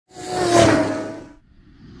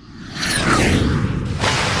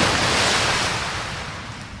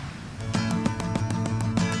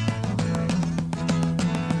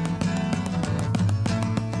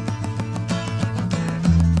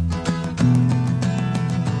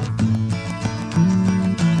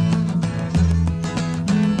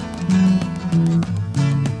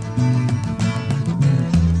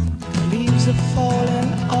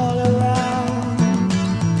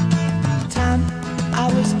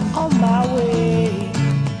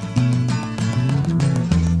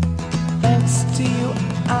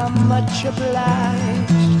much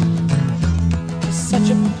obliged for such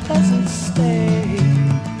a pleasant stay.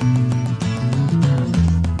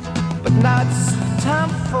 But now it's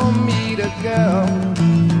time for me to go.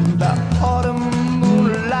 The autumn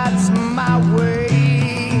moonlight's my way.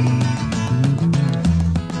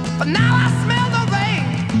 But now I smell the rain,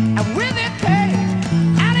 and with it pain,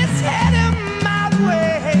 and it's heading my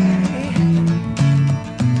way.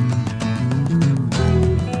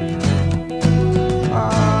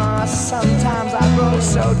 Sometimes I grow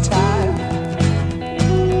so tired,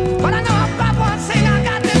 but I know I've got one thing I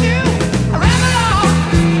got to do. I ramble on.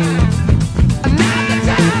 Now the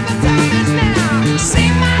time is now.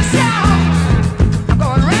 Sing my song. I'm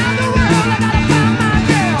going round the world. I gotta find my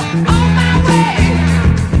girl on my way.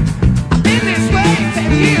 I've been this way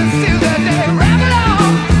 10 years till the day. Ramble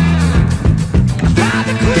on. I found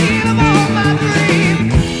the queen of all my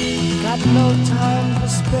dreams. Got no time for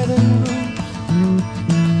spreading rumors.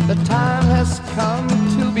 The time has come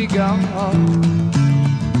to be gone.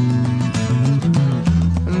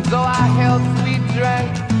 And though our health we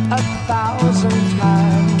drank 1,000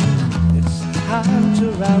 times, it's time to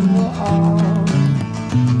ramble on.